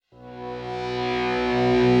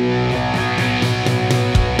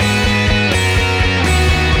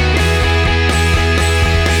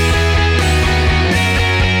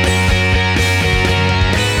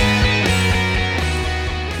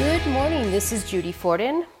is Judy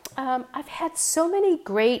Forden. I've had so many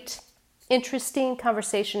great, interesting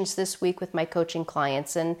conversations this week with my coaching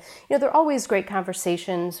clients, and they're always great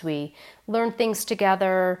conversations. We learn things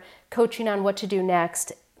together, coaching on what to do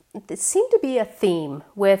next. There seemed to be a theme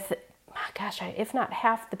with, if not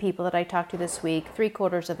half the people that I talked to this week,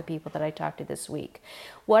 3/4 of the people that I talked to this week.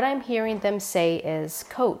 What I'm hearing them say is,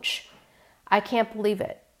 Coach, I can't believe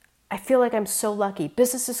it. I feel like I'm so lucky.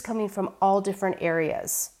 Business is coming from all different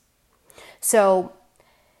areas. So,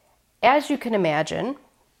 as you can imagine,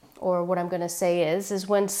 or what I'm going to say is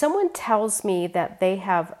when someone tells me that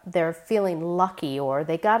they're feeling lucky, or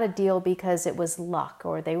they got a deal because it was luck,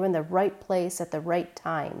 or they were in the right place at the right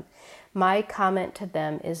time, my comment to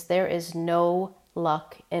them is there is no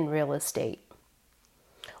luck in real estate.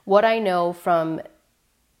 What I know from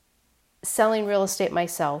selling real estate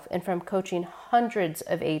myself and from coaching hundreds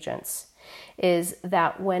of agents is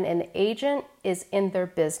that when an agent is in their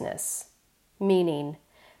business, meaning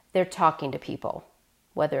they're talking to people,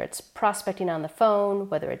 whether it's prospecting on the phone,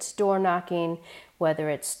 whether it's door knocking,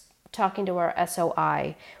 whether it's talking to our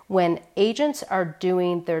SOI, when agents are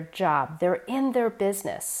doing their job, they're in their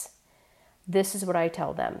business, this is what I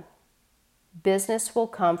tell them. Business will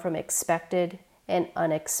come from expected and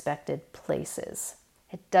unexpected places.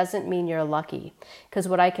 It doesn't mean you're lucky, because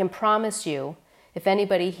what I can promise you, if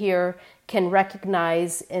anybody here can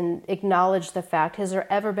recognize and acknowledge the fact, has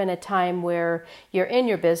there ever been a time where you're in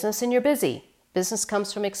your business and you're busy? Business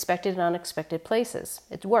comes from expected and unexpected places.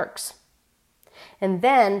 It works. And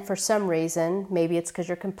then for some reason, maybe it's because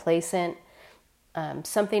you're complacent,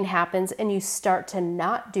 something happens and you start to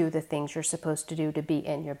not do the things you're supposed to do to be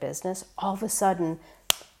in your business. All of a sudden,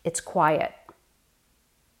 it's quiet.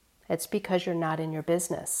 It's because you're not in your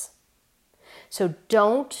business. So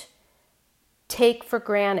don't take for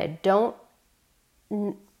granted, don't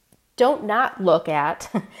not look at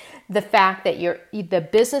the fact that the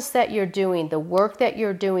business that you're doing, the work that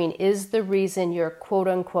you're doing is the reason you're quote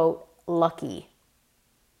unquote lucky.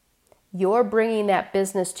 You're bringing that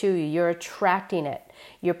business to you. You're attracting it.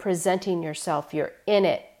 You're presenting yourself. You're in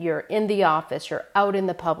it. You're in the office. You're out in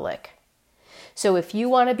the public. So if you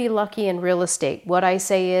want to be lucky in real estate, what I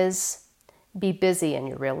say is be busy in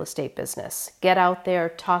your real estate business. Get out there,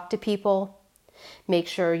 talk to people. Make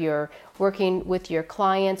sure you're working with your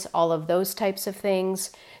clients, all of those types of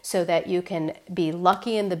things, so that you can be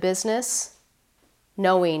lucky in the business,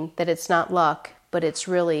 knowing that it's not luck, but it's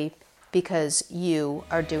really because you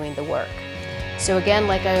are doing the work. So again,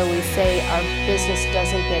 like I always say, our business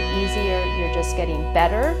doesn't get easier, you're just getting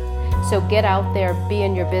better. So get out there, be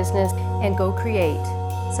in your business, and go create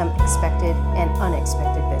some expected and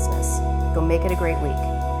unexpected business. Go make it a great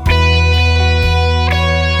week.